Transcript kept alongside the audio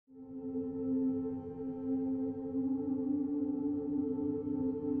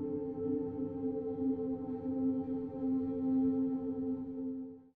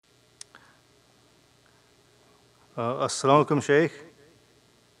As-salamu alaykum, Shaykh.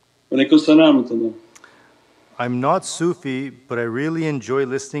 Walaikum salam. I'm not Sufi, but I really enjoy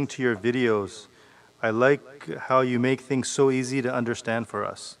listening to your videos. I like how you make things so easy to understand for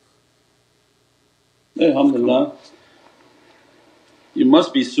us. Alhamdulillah. You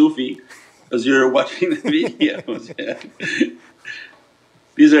must be Sufi as you're watching the videos.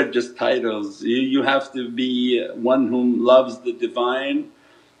 These are just titles. You have to be one whom loves the Divine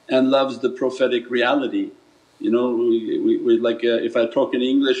and loves the prophetic reality. You know, we like if I talk in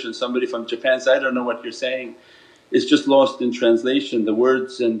English and somebody from Japan says, I don't know what you're saying, it's just lost in translation. The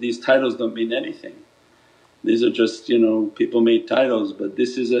words and these titles don't mean anything. These are just, people made titles, but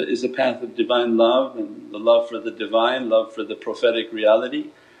this is a path of divine love and the love for the Divine, love for the prophetic reality,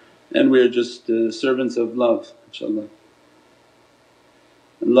 and we're just servants of love, inshaAllah.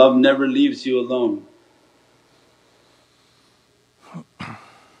 And love never leaves you alone.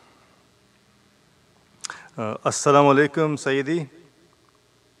 As-salamu alaykum, Sayyidi.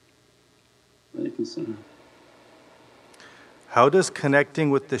 Walaikum salam. How does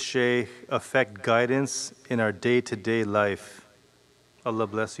connecting with the Shaykh affect guidance in our day-to-day life? Allah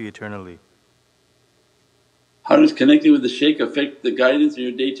bless you eternally. How does connecting with the Shaykh affect the guidance in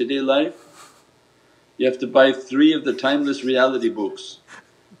your day-to-day life? You have to buy 3 of the timeless reality books.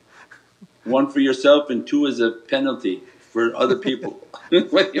 1 for yourself and 2 as a penalty for other people.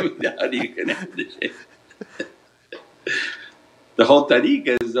 What do you mean, how do you connect with the Shaykh? The whole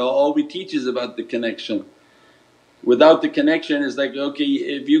tariqah is all we teach is about the connection. Without the connection it's like, okay,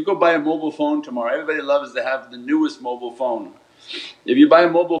 if you go buy a mobile phone tomorrow, everybody loves to have the newest mobile phone. If you buy a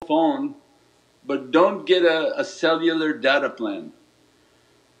mobile phone but don't get a cellular data plan,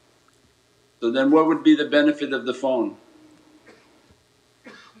 so then what would be the benefit of the phone?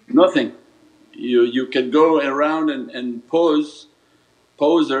 Nothing. You can go around and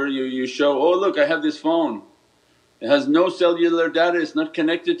poser, you show, oh look I have this phone. It has no cellular data, it's not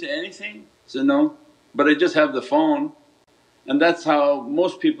connected to anything. So no, but I just have the phone. And that's how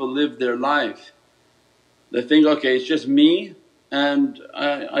most people live their life. They think, okay, it's just me and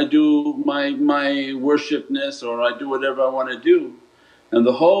I do my worshipness or I do whatever I want to do. And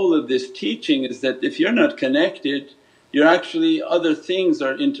the whole of this teaching is that if you're not connected, you're actually other things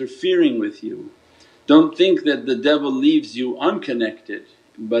are interfering with you. Don't think that the devil leaves you unconnected,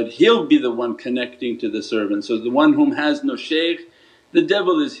 but he'll be the one connecting to the servant. So the one whom has no shaykh, the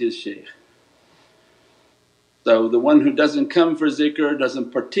devil is his shaykh. So the one who doesn't come for zikr,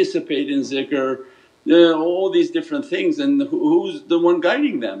 doesn't participate in zikr, all these different things, and who's the one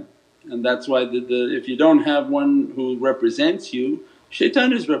guiding them? And that's why if you don't have one who represents you,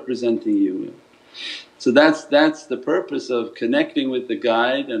 shaitan is representing you. So that's the purpose of connecting with the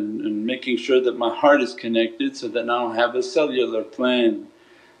guide and making sure that my heart is connected so that now I have a cellular plan,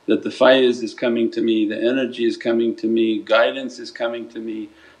 that the faiz is coming to me, the energy is coming to me, guidance is coming to me.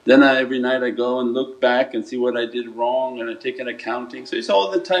 Then every night I go and look back and see what I did wrong and I take an accounting. So it's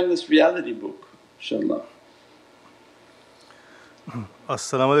all the timeless reality book, inshaAllah.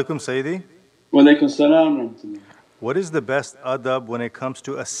 As-salamu alaykum, Sayyidi. Walaikum salam. What is the best adab when it comes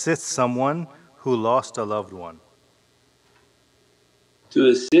to assist someone who lost a loved one? To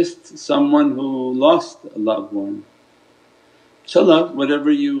assist someone who lost a loved one, inshaAllah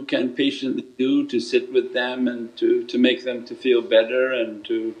whatever you can patiently do to sit with them and to make them to feel better and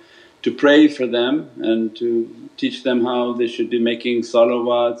to pray for them and to teach them how they should be making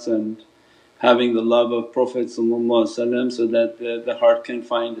salawats and having the love of Prophet so that the heart can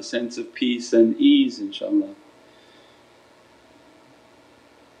find a sense of peace and ease, inshaAllah.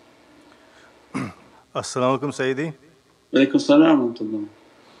 As-salamu alaykum, Sayyidi. Walaikum salam.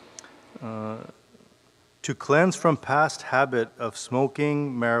 To cleanse from past habit of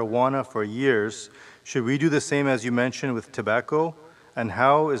smoking marijuana for years, should we do the same as you mentioned with tobacco? And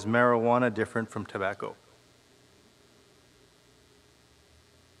how is marijuana different from tobacco?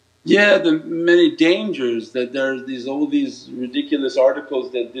 Yeah, the many dangers that there's all these ridiculous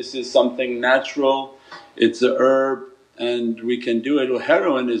articles that this is something natural, it's a herb and we can do it. Well,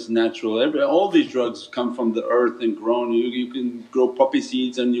 heroin is natural, all these drugs come from the earth and grown. You can grow poppy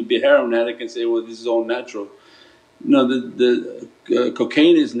seeds and you'll be a heroin addict and say, well this is all natural. No, the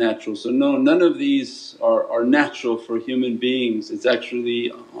cocaine is natural. So no, none of these are natural for human beings, it's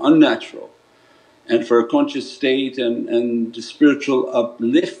actually unnatural. And for a conscious state and spiritual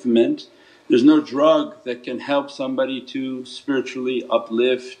upliftment, there's no drug that can help somebody to spiritually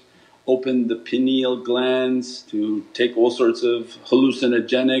uplift, open the pineal glands, to take all sorts of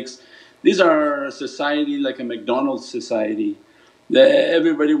hallucinogenics. These are a society like a McDonald's society.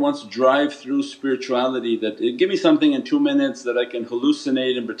 Everybody wants drive-through spirituality, that give me something in 2 minutes that I can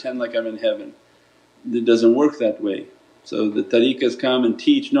hallucinate and pretend like I'm in heaven. it doesn't work that way. So the tariqas come and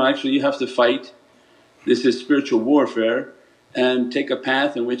teach, no actually you have to fight, this is spiritual warfare, and take a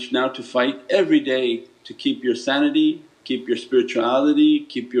path in which now to fight every day to keep your sanity, keep your spirituality,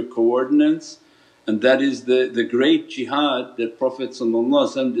 keep your coordinates. And that is the great jihad that Prophet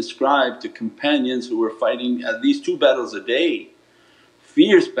described to companions who were fighting at least 2 battles a day,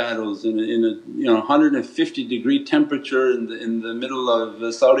 fierce battles in a 150-degree temperature in the middle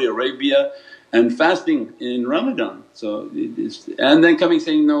of Saudi Arabia, and fasting in Ramadan. So and then coming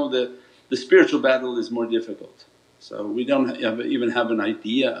saying, no, the spiritual battle is more difficult. So we don't even have an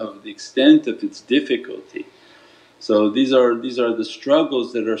idea of the extent of its difficulty. So these are the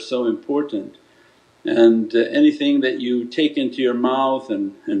struggles that are so important. And anything that you take into your mouth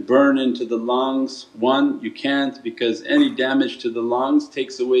and burn into the lungs, one, you can't, because any damage to the lungs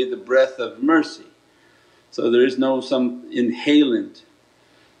takes away the breath of mercy. So there is no some inhalant.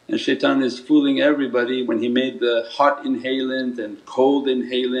 And shaitan is fooling everybody when he made the hot inhalant and cold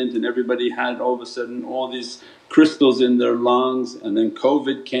inhalant, and everybody had all of a sudden all these crystals in their lungs, and then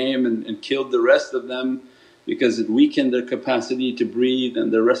COVID came and killed the rest of them because it weakened their capacity to breathe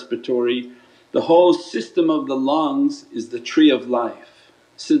and their respiratory. The whole system of the lungs is the tree of life,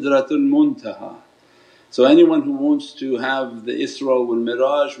 Sidratul Muntaha. So anyone who wants to have the Isra wal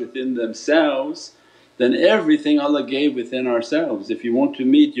Miraj within themselves, then everything Allah gave within ourselves. If you want to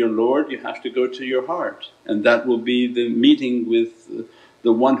meet your Lord, you have to go to your heart, and that will be the meeting with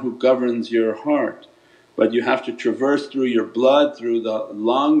the one who governs your heart. But you have to traverse through your blood, through the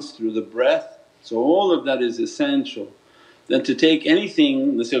lungs, through the breath. So all of that is essential. Then to take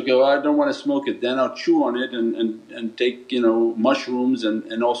anything, they say, okay, well, I don't want to smoke it, then I'll chew on it and take mushrooms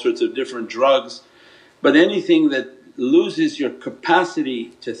and all sorts of different drugs. But anything that loses your capacity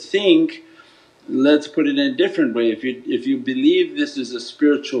to think, let's put it in a different way. If you believe this is a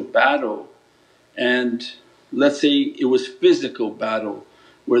spiritual battle, and let's say it was physical battle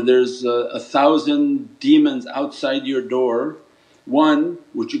where there's 1,000 demons outside your door, one,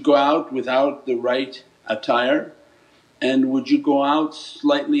 would you go out without the right attire? And would you go out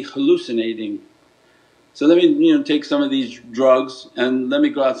slightly hallucinating? So let me take some of these drugs and let me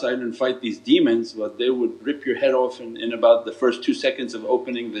go outside and fight these demons, but they would rip your head off in about the first 2 seconds of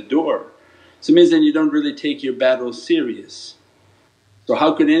opening the door. So it means then you don't really take your battle serious. So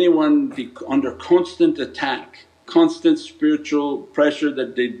how could anyone be under constant attack, constant spiritual pressure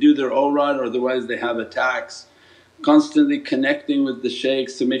that they do their awrad, or otherwise they have attacks, constantly connecting with the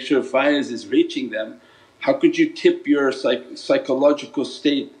shaykhs to make sure faiz is reaching them. How could you tip your psychological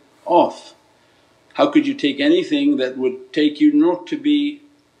state off? How could you take anything that would take you not to be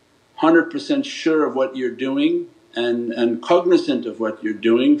 100% sure of what you're doing and cognizant of what you're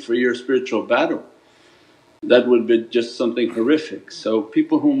doing for your spiritual battle? That would be just something horrific. So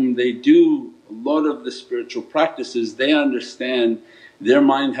people whom they do a lot of the spiritual practices, they understand their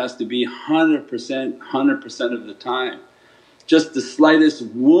mind has to be 100% of the time. Just the slightest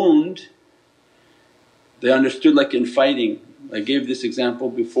wound, they understood. Like in fighting, I gave this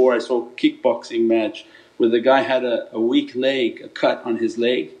example before, I saw a kickboxing match where the guy had a weak leg, a cut on his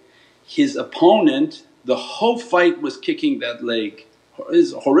leg. His opponent the whole fight was kicking that leg.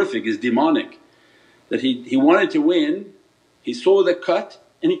 It's horrific, it's demonic. That he wanted to win, he saw the cut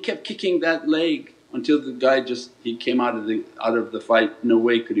and he kept kicking that leg until the guy he came out of the fight, no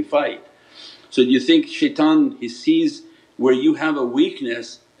way could he fight. So do you think shaitan, he sees where you have a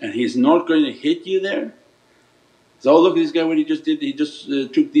weakness and he's not going to hit you there? So, oh look at this guy, what he just did, he just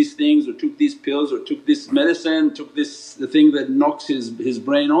took these things or took these pills or took this medicine, took the thing that knocks his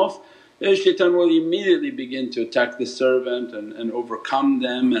brain off. Shaitan will immediately begin to attack the servant and overcome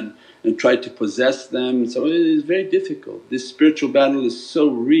them and try to possess them. So it is very difficult. This spiritual battle is so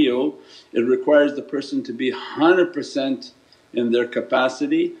real, it requires the person to be 100% in their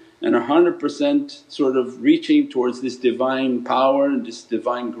capacity and 100% sort of reaching towards this divine power and this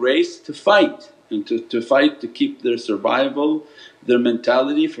divine grace to fight, and to fight to keep their survival, their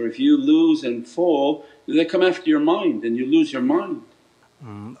mentality. For if you lose and fall, they come after your mind and you lose your mind.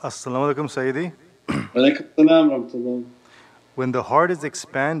 As-salamu alaykum Sayyidi. Walaikum salam rahmatullah. When the heart is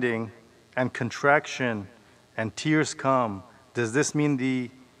expanding and contraction and tears come, does this mean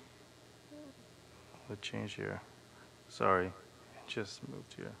let's change here, sorry, just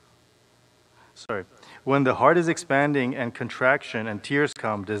moved here. Sorry. When the heart is expanding and contraction and tears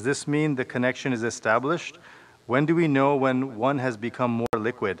come, does this mean the connection is established? When do we know when one has become more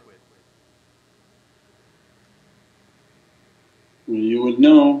liquid? You would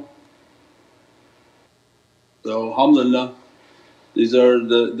know. So alhamdulillah, these are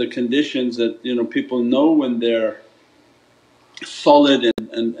the conditions that people know when they're solid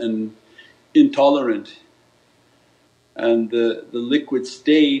and intolerant. And the liquid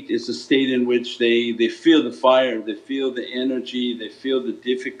state is a state in which they feel the fire, they feel the energy, they feel the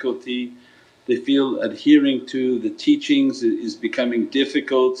difficulty, they feel adhering to the teachings is becoming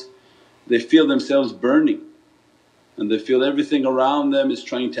difficult, they feel themselves burning and they feel everything around them is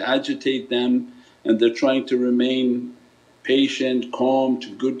trying to agitate them, and they're trying to remain patient, calm, to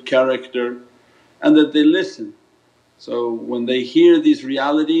good character, and that they listen. So when they hear these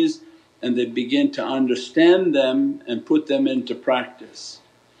realities and they begin to understand them and put them into practice,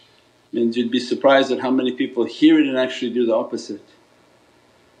 means you'd be surprised at how many people hear it and actually do the opposite.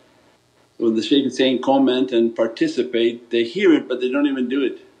 So when the shaykh is saying comment and participate, they hear it but they don't even do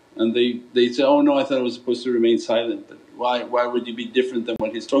it, and they say, oh no, I thought I was supposed to remain silent, but why would you be different than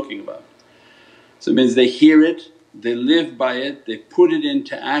what he's talking about? So it means they hear it, they live by it, they put it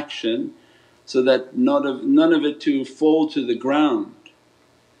into action so that none of it to fall to the ground.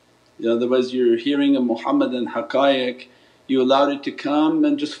 Otherwise you're hearing a Muhammadan haqqaiq, you allowed it to come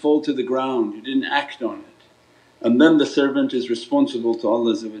and just fall to the ground, you didn't act on it. And then the servant is responsible to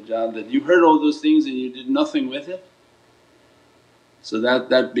Allah that you heard all those things and you did nothing with it. So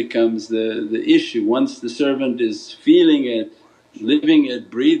that becomes the issue. Once the servant is feeling it, living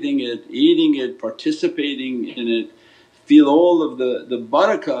it, breathing it, eating it, participating in it, feel all of the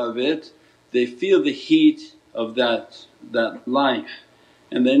barakah of it, they feel the heat of that life,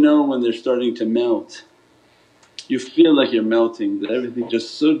 and they know when they're starting to melt. You feel like you're melting, that everything's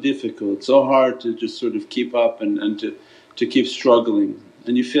just so difficult, so hard to just sort of keep up and to keep struggling,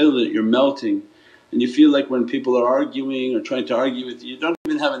 and you feel that you're melting. And you feel like when people are arguing or trying to argue with you, you don't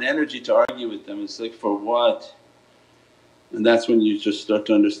even have an energy to argue with them, it's like, for what? And that's when you just start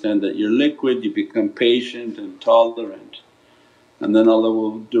to understand that you're liquid, you become patient and tolerant, and then Allah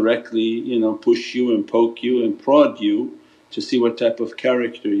will directly push you and poke you and prod you to see what type of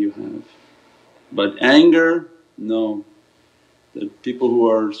character you have. But anger, no. The people who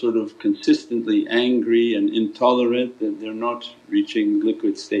are sort of consistently angry and intolerant, they're not reaching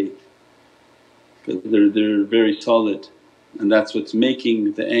liquid state, because they're very solid, and that's what's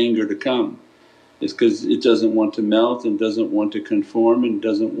making the anger to come. Is because it doesn't want to melt and doesn't want to conform and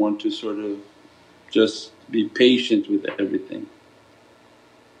doesn't want to sort of just be patient with everything.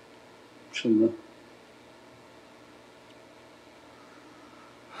 InshaAllah.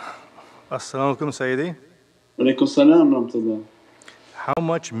 As-salamu alaykum Sayyidi. Walaykum salam rahmatullah. How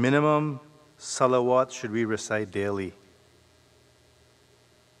much minimum salawat should we recite daily?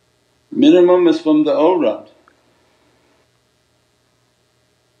 Minimum is from the awrad,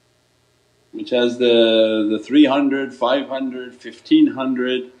 which has the 300, 500,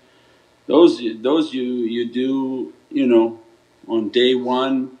 1500. Those you do on day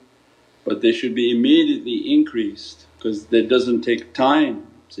one, but they should be immediately increased because that doesn't take time.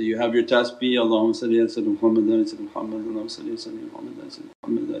 So you have your tasbih, Allahumma salli ala sayyidina Muhammadan sayyidina Muhammad, Allahumma salli ala sayyidina Muhammadan sayyidina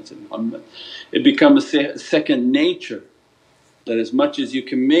Muhammadan sayyidina Muhammad. It becomes a second nature, that as much as you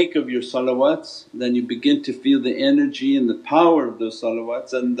can make of your salawats, then you begin to feel the energy and the power of those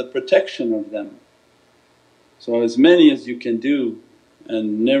salawats and the protection of them. So as many as you can do,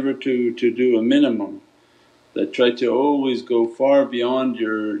 and never to do a minimum, that try to always go far beyond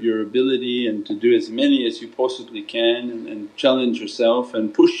your ability and to do as many as you possibly can, and challenge yourself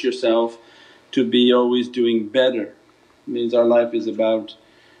and push yourself to be always doing better. It means our life is about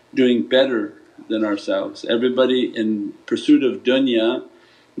doing better than ourselves. Everybody in pursuit of dunya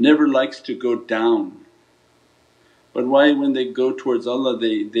never likes to go down, but why when they go towards Allah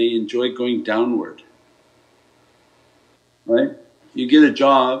they enjoy going downward, right? You get a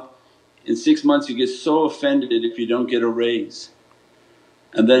job, in 6 months you get so offended if you don't get a raise,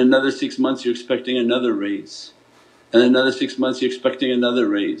 and then another 6 months you're expecting another raise, and another 6 months you're expecting another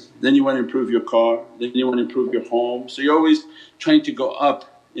raise. Then you want to improve your car, then you want to improve your home, so you're always trying to go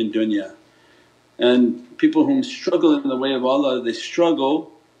up in dunya. And people whom struggle in the way of Allah, they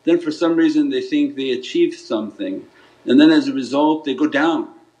struggle, then for some reason they think they achieved something, and then as a result they go down.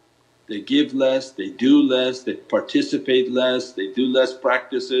 They give less, they do less, they participate less, they do less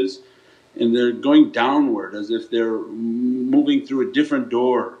practices, and they're going downward as if they're moving through a different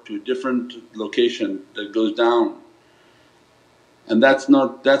door to a different location that goes down. And that's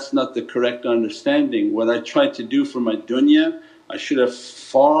not the correct understanding. What I try to do for my dunya, I should have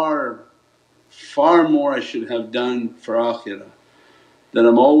far more I should have done for akhirah. That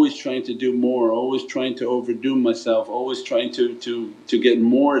I'm always trying to do more, always trying to overdo myself, always trying to get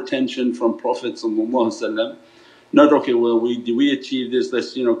more attention from Prophet. Not, okay, well we achieve this,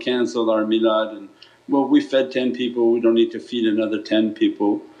 let's cancel our milad, and well we fed 10 people, we don't need to feed another 10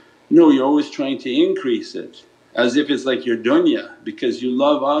 people. No, you're always trying to increase it. as if it's like your dunya, because you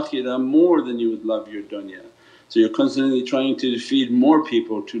love akhirah more than you would love your dunya. So you're constantly trying to feed more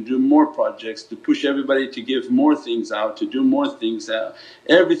people, to do more projects, to push everybody to give more things out, to do more things out.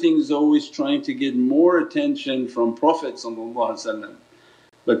 Everything is always trying to get more attention from Prophet.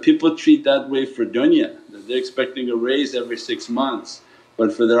 But people treat that way for dunya, that they're expecting a raise every 6 months.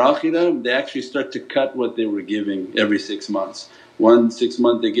 But for their akhirah they actually start to cut what they were giving every 6 months. 6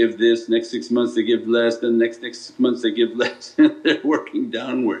 month they give this, next 6 months they give less, then next 6 months they give less they're working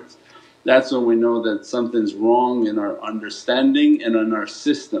downwards. That's when we know that something's wrong in our understanding and in our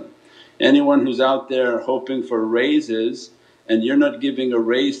system. Anyone who's out there hoping for raises and you're not giving a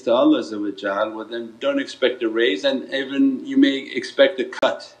raise to Allah, well then don't expect a raise, and even you may expect a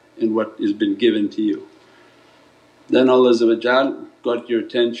cut in what has been given to you. Then Allah got your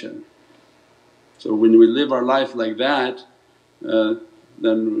attention. So when we live our life like that,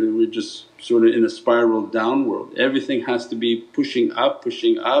 then we're just sort of in a spiral downward. Everything has to be pushing up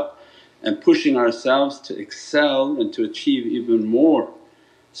and pushing ourselves to excel and to achieve even more,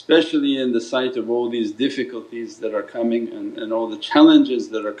 especially in the sight of all these difficulties that are coming and all the challenges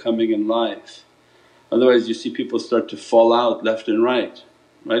that are coming in life. Otherwise you see people start to fall out left and right,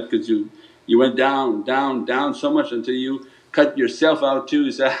 because you went down so much until you cut yourself out too.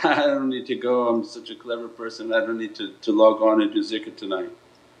 You say, I don't need to go, I'm such a clever person, I don't need to log on and do zikr tonight.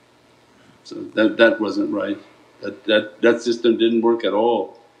 So that wasn't right, that system didn't work at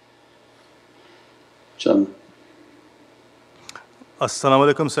all. InshaAllah.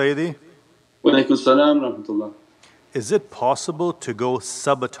 As-salamu alaykum Sayyidi. Wa alaykum salam rahmatullah. Is it possible to go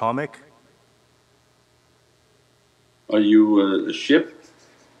subatomic? Are you a ship?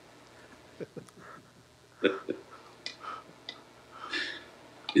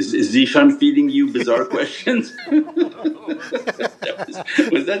 Is Zishan feeding you bizarre questions?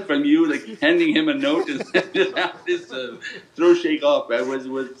 was that from you, like handing him a note and saying, throw Shaykh off, man, what's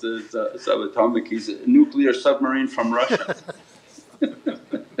subatomic? He's a nuclear submarine from Russia.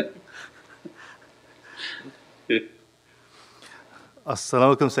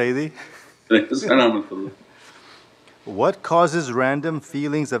 As-salamu alaykum Sayyidi. As-salamu. What causes random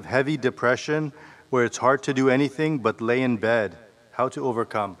feelings of heavy depression where it's hard to do anything but lay in bed? How to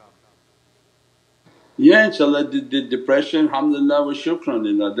overcome? Yeah, inshaAllah, the depression, alhamdulillah wa shukran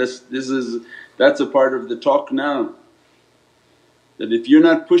lillah. That's a part of the talk now. That if you're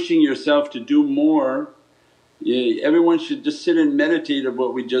not pushing yourself to do more, everyone should just sit and meditate of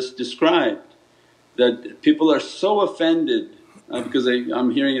what we just described. That people are so offended because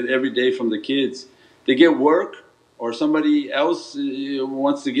I'm hearing it every day from the kids. They get work or somebody else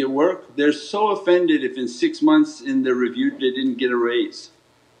wants to get work, they're so offended if in 6 months in the review they didn't get a raise.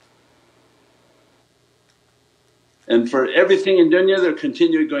 And for everything in dunya they're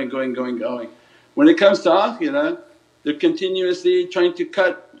continually going. When it comes to akhirah, they're continuously trying to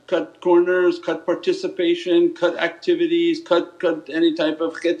cut corners, cut participation, cut activities, cut any type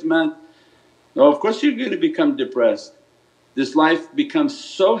of khidmat. Now of course you're going to become depressed. This life becomes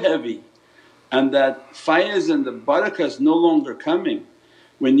so heavy and that faiz and the barakah is no longer coming.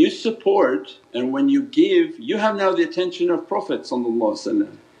 When you support and when you give, you have now the attention of Prophet.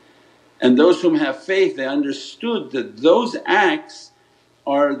 And those whom have faith, they understood that those acts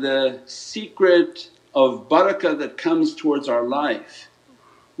are the secret of barakah that comes towards our life.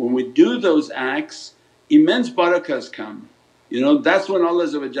 When we do those acts, immense barakahs come. That's when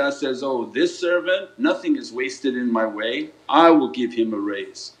Allah says, oh this servant nothing is wasted in my way, I will give him a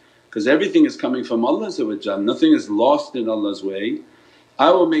raise. Because everything is coming from Allah, nothing is lost in Allah's way.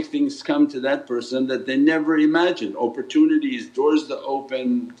 I will make things come to that person that they never imagined, opportunities, doors that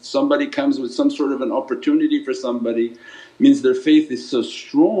open, somebody comes with some sort of an opportunity for somebody, means their faith is so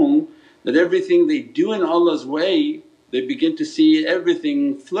strong that everything they do in Allah's way they begin to see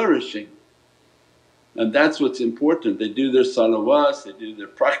everything flourishing. And that's what's important. They do their salawats, they do their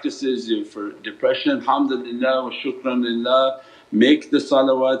practices for depression, alhamdulillah wa shukran lillah. Make the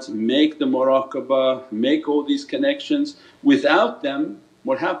salawats, make the muraqabah, make all these connections. Without them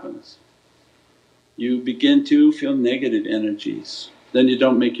what happens? You begin to feel negative energies, then you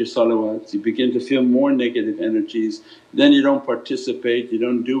don't make your salawats, you begin to feel more negative energies, then you don't participate, you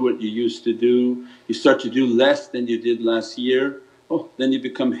don't do what you used to do, you start to do less than you did last year, then you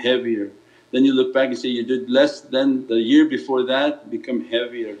become heavier. Then you look back and say, you did less than the year before that, become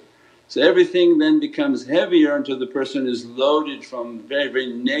heavier. So everything then becomes heavier until the person is loaded from very,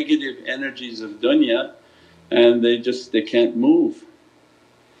 very negative energies of dunya and they can't move.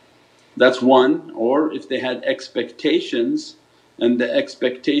 That's one. Or if they had expectations and the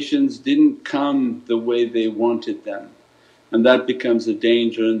expectations didn't come the way they wanted them, and that becomes a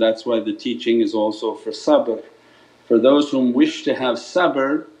danger, and that's why the teaching is also for sabr. For those whom wish to have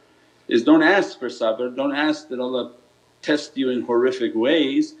sabr is don't ask for sabr, don't ask that Allah test you in horrific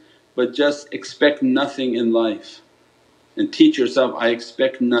ways, but just expect nothing in life and teach yourself, I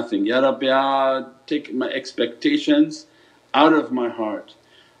expect nothing. Ya Rabbi, take my expectations out of my heart.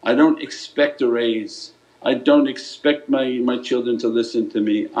 I don't expect a raise, I don't expect my children to listen to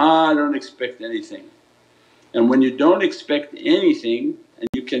me, I don't expect anything. And when you don't expect anything and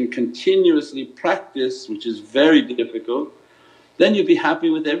you can continuously practice, which is very difficult, then you'll be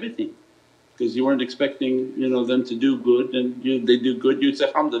happy with everything because you weren't expecting them to do good and they do good, you'd say,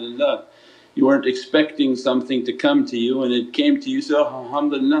 alhamdulillah. You weren't expecting something to come to you and it came to you, so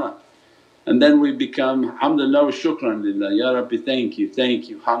alhamdulillah. And then we become alhamdulillah wa shukran lillah, Ya Rabbi thank you,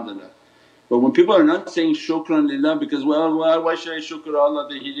 alhamdulillah. But when people are not saying shukran lillah because, well why should I shukr Allah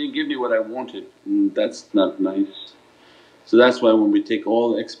that He didn't give me what I wanted, that's not nice. So that's why when we take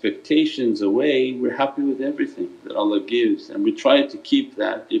all expectations away, we're happy with everything that Allah gives, and we try to keep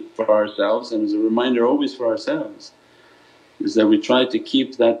that for ourselves. And as a reminder always for ourselves is that we try to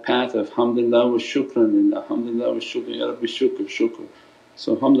keep that path of alhamdulillah wa shukran lillah, alhamdulillah wa shukran, Ya Rabbi shukr.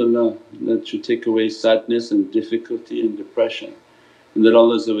 So alhamdulillah, that should take away sadness and difficulty and depression, and that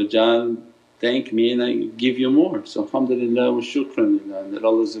Allah thank me and I give you more. So alhamdulillah wa shukran lillah, and that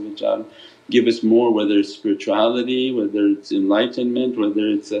Allah give us more, whether it's spirituality, whether it's enlightenment, whether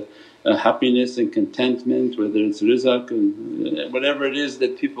it's a happiness and contentment, whether it's rizq and whatever it is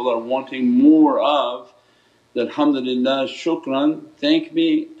that people are wanting more of, that alhamdulillah shukran, thank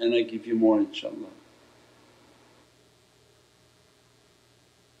me and I give you more inshaAllah.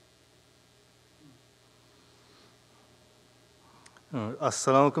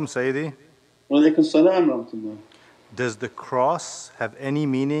 As-salamu alaykum Sayyidi. Wa alaykum salam rahmatullah. Does the cross have any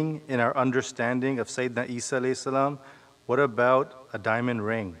meaning in our understanding of Sayyidina Isa? What about a diamond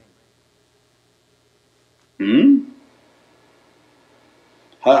ring?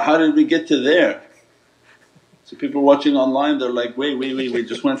 How did we get to there? So people watching online they're like, wait, we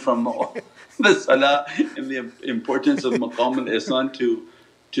just went from the salah and the importance of maqam al-ihsan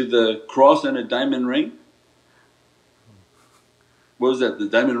to the cross and a diamond ring? What was that, the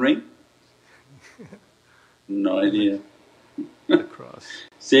diamond ring? No idea. The cross.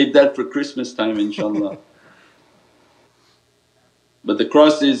 Save that for Christmas time inshaAllah. But the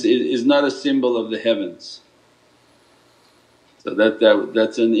cross is not a symbol of the heavens. So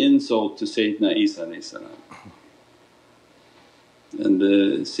that's an insult to Sayyidina Isa. And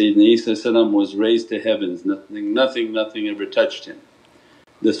Sayyidina Isa was raised to heavens, nothing ever touched him.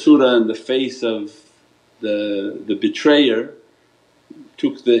 The surah and the face of the betrayer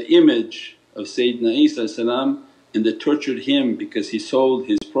took the image of Sayyidina Isa and they tortured him because he sold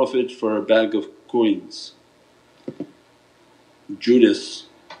his Prophet for a bag of coins. Judas.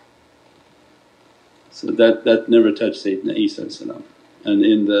 So that never touched Sayyidina Isa. And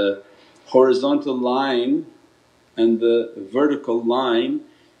in the horizontal line and the vertical line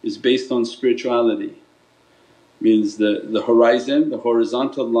is based on spirituality. Means the horizon, the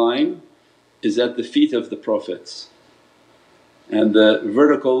horizontal line is at the feet of the Prophets, and the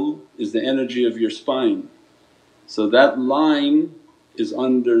vertical is the energy of your spine. So that line is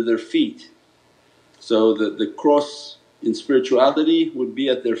under their feet. So the cross in spirituality would be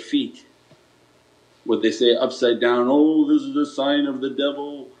at their feet. What they say upside down, oh this is the sign of the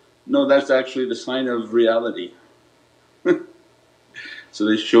devil. No, that's actually the sign of reality. So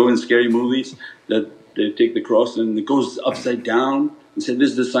they show in scary movies that they take the cross and it goes upside down and say, this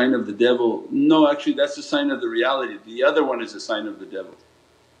is the sign of the devil. No, actually that's the sign of the reality, the other one is the sign of the devil.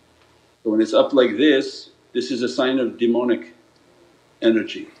 So when it's up like this is a sign of demonic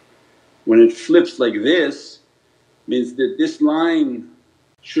energy. When it flips like this means that this line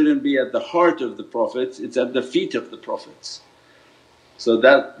shouldn't be at the heart of the Prophets, it's at the feet of the Prophets. So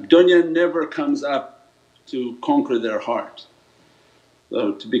that dunya never comes up to conquer their heart.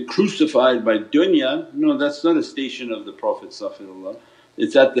 So to be crucified by dunya, no, that's not a station of the Prophet,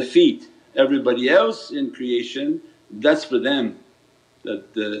 it's at the feet. Everybody else in creation, that's for them,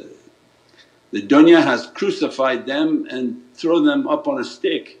 that the dunya has crucified them and thrown them up on a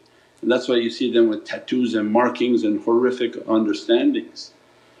stick, and that's why you see them with tattoos and markings and horrific understandings.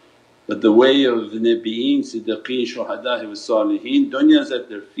 But the way of the Nabi'een, Siddiqeen, Shuhada wa Saliheen, dunya's at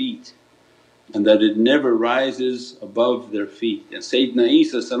their feet, and that it never rises above their feet. And Sayyidina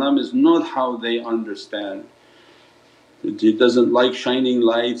Isa is not how they understand. He doesn't like shining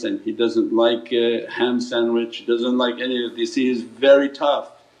lights and he doesn't like ham sandwich, he doesn't like any of these. He is very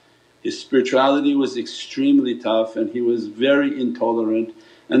tough. His spirituality was extremely tough and he was very intolerant,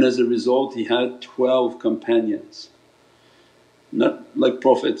 and as a result he had 12 companions. not like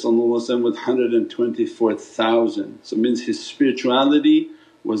Prophet with 124,000. So it means his spirituality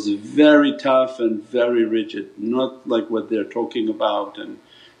was very tough and very rigid, not like what they're talking about and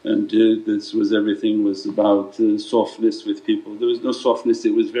this was everything was about softness with people. There was no softness,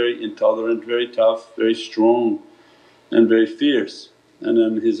 it was very intolerant, very tough, very strong and very fierce. And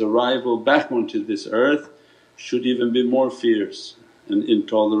on his arrival back onto this earth should even be more fierce and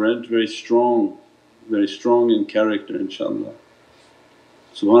intolerant, very strong in character inshaAllah.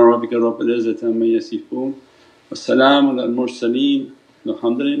 Subhana rabbika rabbil izzati amma yasifoon wa salaamun al mursaleen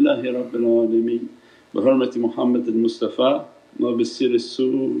walhamdulillahi rabbil alameen bi hurmati Muhammadin Mustafa wa bi sirri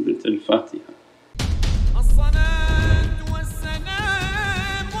Surat al-Fatiha.